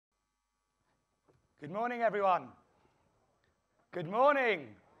Good morning, everyone. Good morning.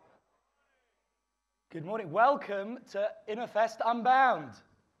 Good morning. Welcome to Innovfest unBound.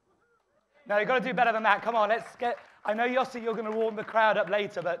 Now, you've got to do better than that. Come on, let's get... I know, Yossi, you're going to warm the crowd up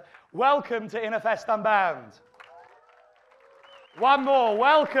later, but welcome to Innovfest unBound. One more,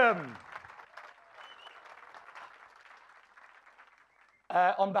 welcome.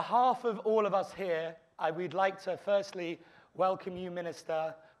 On behalf of all of us here, we'd like to firstly welcome you,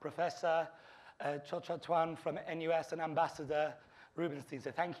 Minister, Professor Tuan from NUS and Ambassador Rubenstein.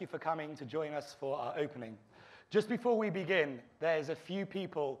 So thank you for coming to join us for our opening. Just before we begin, there's a few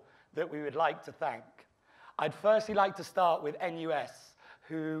people that we would like to thank. I'd firstly like to start with NUS,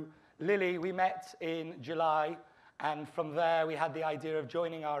 who, Lily, we met in July, and from there we had the idea of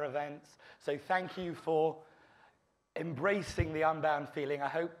joining our events. So thank you for embracing the unbound feeling. I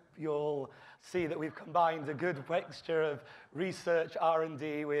hope you'll see that we've combined a good mixture of research,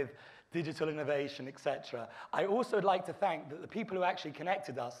 R&D with digital innovation, etc. I also would like to thank that the people who actually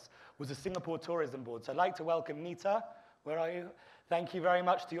connected us was the Singapore Tourism Board. So I'd like to welcome Nita. Where are you? Thank you very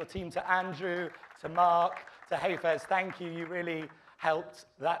much to your team, to Andrew, to Mark, to Hayfez. Thank you. You really helped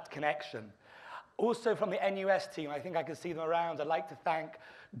that connection. Also from the NUS team, I think I can see them around. I'd like to thank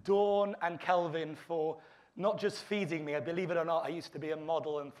Dawn and Kelvin for not just feeding me. Believe it or not, I used to be a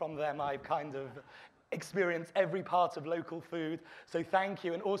model, and from them I've kind of experienced every part of local food. So thank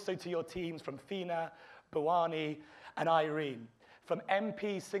you, and also to your teams from Fina, Bawani, and Irene. From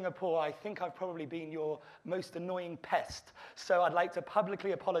MP Singapore, I think I've probably been your most annoying pest. So I'd like to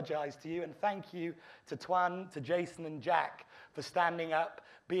publicly apologize to you, and thank you to Tuan, to Jason, and Jack for standing up,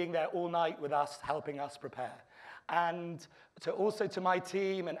 being there all night with us, helping us prepare. And also to my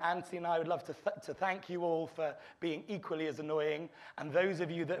team, and Anthony and I would love to thank you all for being equally as annoying, and those of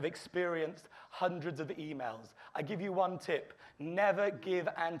you that have experienced hundreds of emails. I give you one tip: never give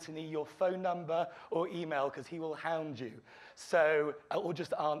Anthony your phone number or email, because he will hound you. So, or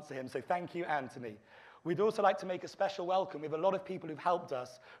just answer him. So thank you, Anthony. We'd also like to make a special welcome. We have a lot of people who've helped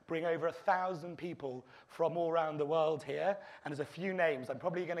us bring over 1,000 people from all around the world here. And there's a few names I'm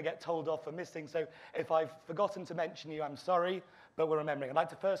probably going to get told off for missing. So if I've forgotten to mention you, I'm sorry, but we're remembering. I'd like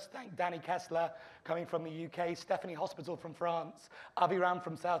to first thank Danny Kessler, coming from the UK, Stephanie Hospital from France, Aviram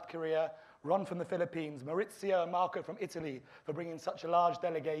from South Korea, Ron from the Philippines, Maurizio and Marco from Italy for bringing such a large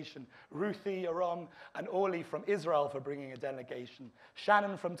delegation, Ruthie, Aram, and Orly from Israel for bringing a delegation,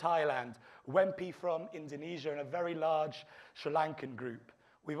 Shannon from Thailand, Wempi from Indonesia, and a very large Sri Lankan group.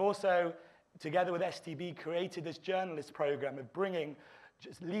 We've also, together with STB, created this journalist program of bringing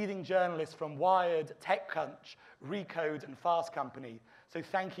just leading journalists from Wired, TechCrunch, Recode, and Fast Company. So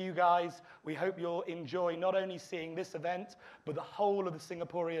thank you, guys. We hope you'll enjoy not only seeing this event, but the whole of the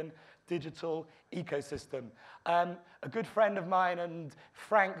Singaporean digital ecosystem. A good friend of mine, and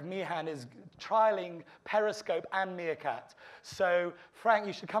Frank Meehan, is trialing Periscope and Meerkat. So Frank,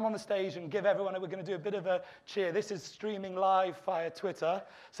 you should come on the stage and give everyone, we're going to do a bit of a cheer. This is streaming live via Twitter.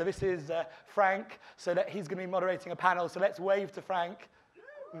 So this is Frank, so that he's going to be moderating a panel. So let's wave to Frank.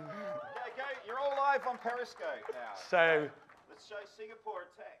 Yeah, go. You're all live on Periscope now. So let's show Singapore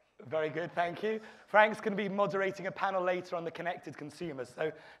tech. Very good, thank you. Frank's going to be moderating a panel later on the connected consumers,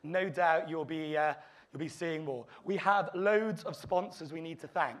 so no doubt you'll be seeing more. We have loads of sponsors we need to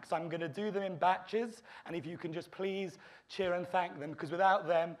thank, so I'm going to do them in batches, and if you can just please cheer and thank them, because without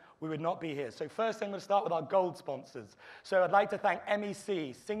them, we would not be here. So first, I'm going to start with our gold sponsors. So I'd like to thank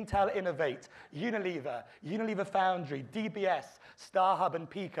MEC, Singtel Innovate, Unilever, Unilever Foundry, DBS, StarHub, and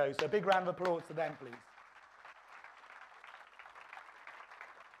Pico. So a big round of applause to them, please.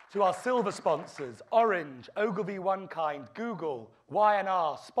 To our silver sponsors, Orange, Ogilvy One Kind, Google,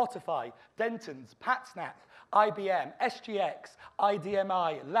 Y&R, Spotify, Dentons, PatSnap, IBM, SGX,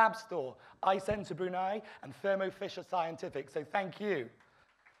 IDMI, LabStore, iCenter Brunei, and Thermo Fisher Scientific. So thank you.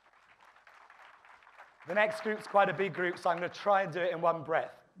 The next group's quite a big group, so I'm going to try and do it in one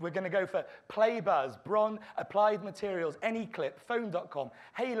breath. We're going to go for Playbuzz, Bron, Applied Materials, AnyClip, Phone.com,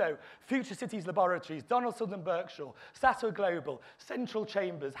 Halo, Future Cities Laboratories, Donaldson and Berkshire, Sato Global, Central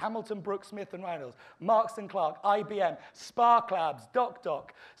Chambers, Hamilton, Brooks, Smith and Reynolds, Marks and Clark, IBM, Spark Labs, DocDoc,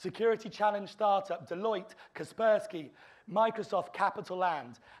 Security Challenge Startup, Deloitte, Kaspersky, Microsoft, Capital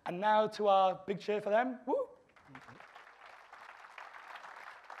Land. And now to our big cheer for them. Woo!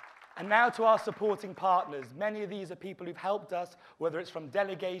 And now to our supporting partners. Many of these are people who've helped us, whether it's from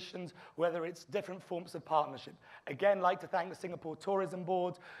delegations, whether it's different forms of partnership. Again, I'd like to thank the Singapore Tourism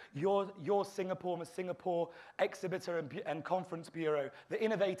Board, your Singapore, the Singapore Exhibitor and Conference Bureau, the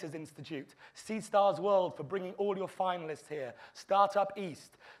Innovators Institute, Sea Stars World for bringing all your finalists here, Startup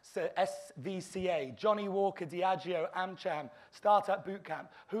East, SVCA, Johnny Walker, Diageo, AmCham, Startup Bootcamp,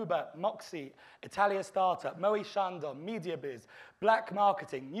 Huber, Moxie, Italia Startup, Moe Shandon, MediaBiz, Black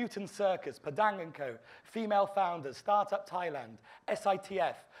Marketing, Newton Circus, Padang & Co, Female Founders, Startup Thailand,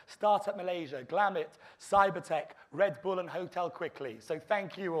 SITF, Startup Malaysia, Glamit, Cybertech, Red Bull and Hotel Quickly. So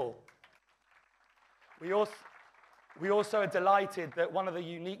thank you all. We also are delighted that one of the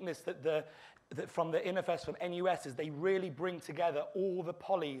uniqueness from the Innovfest from NUS is they really bring together all the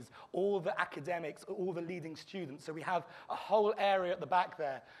polys, all the academics, all the leading students. So we have a whole area at the back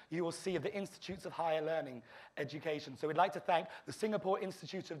there you will see of the Institutes of Higher Learning Education. So we'd like to thank the Singapore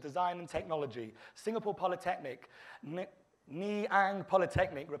Institute of Design and Technology, Singapore Polytechnic, Niang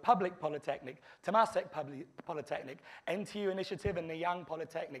Polytechnic, Republic Polytechnic, Temasek Polytechnic, NTU Initiative, and Nanyang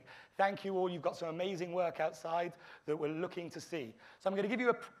Polytechnic. Thank you all. You've got some amazing work outside that we're looking to see. So I'm going to give you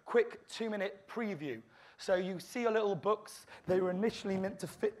a quick 2-minute preview. So you see your little books. They were initially meant to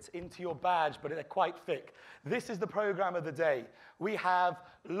fit into your badge, but they're quite thick. This is the program of the day. We have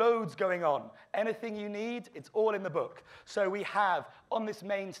loads going on. Anything you need, it's all in the book. So we have, on this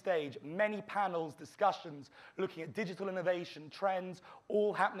main stage, many panels, discussions, looking at digital innovation, trends,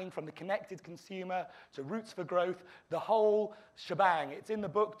 all happening from the connected consumer to roots for growth, the whole shebang. It's in the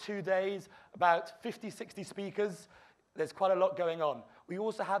book, 2 days, about 50, 60 speakers. There's quite a lot going on. We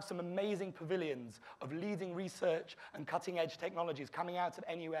also have some amazing pavilions of leading research and cutting-edge technologies coming out of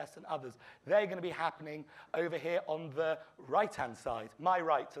NUS and others. They're going to be happening over here on the right-hand side, my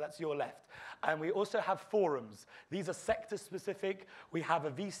right, so that's your left. And we also have forums. These are sector-specific. We have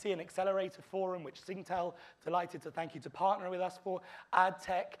a VC and Accelerator Forum, which Singtel, delighted to thank you to partner with us for,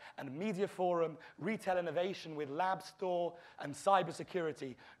 AdTech and Media Forum, Retail Innovation with Lab Store and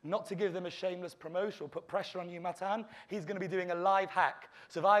Cybersecurity. Not to give them a shameless promotion or put pressure on you, Matan, he's going to be doing a live hack.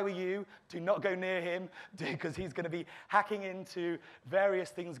 So if I were you, do not go near him, because he's going to be hacking into various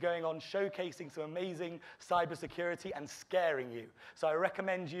things going on, showcasing some amazing cybersecurity and scaring you. So I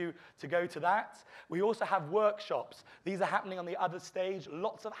recommend you to go to that. We also have workshops. These are happening on the other stage.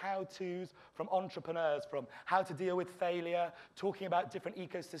 Lots of how-tos from entrepreneurs, from how to deal with failure, talking about different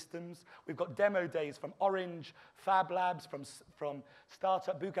ecosystems. We've got demo days from Orange, Fab Labs, from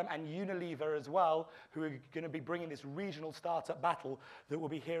Startup Bootcamp, and Unilever as well, who are going to be bringing this regional startup battle that we'll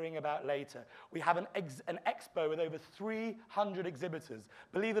be hearing about later. We have an expo with over 300 exhibitors.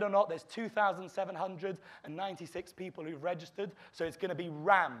 Believe it or not, there's 2,796 people who've registered, so it's going to be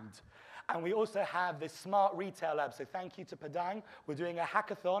rammed. And we also have this Smart Retail Lab, so thank you to Padang. We're doing a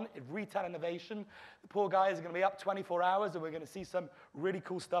hackathon of retail innovation. The poor guys are going to be up 24 hours, and we're going to see some really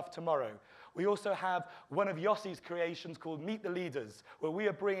cool stuff tomorrow. We also have one of Yossi's creations called Meet the Leaders, where we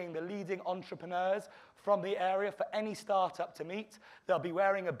are bringing the leading entrepreneurs from the area for any startup to meet. They'll be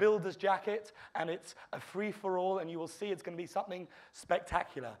wearing a builder's jacket, and it's a free-for-all, and you will see it's going to be something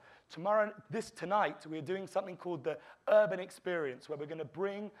spectacular. Tonight, we're doing something called the Urban Experience, where we're going to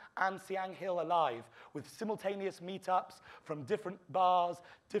bring An Siang Hill alive with simultaneous meetups from different bars,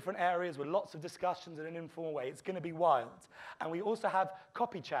 different areas with lots of discussions in an informal way. It's going to be wild. And we also have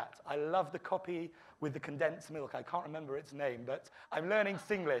Copy Chat. I love the copy with the condensed milk. I can't remember its name, but I'm learning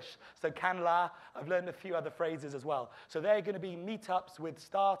Singlish. So Canla, I've learned a few other phrases as well. So there are going to be meetups with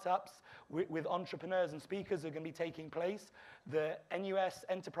startups, with entrepreneurs and speakers who are going to be taking place. The NUS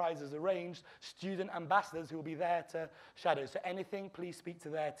Enterprises arranged student ambassadors who will be there to shadow. So anything, please speak to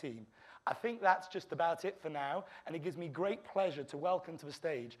their team. I think that's just about it for now, and it gives me great pleasure to welcome to the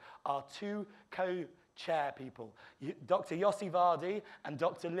stage our 2 co-chair people, Dr. Yossi Vardi and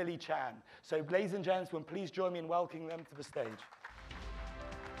Dr. Lily Chan. So ladies and gentlemen, please join me in welcoming them to the stage.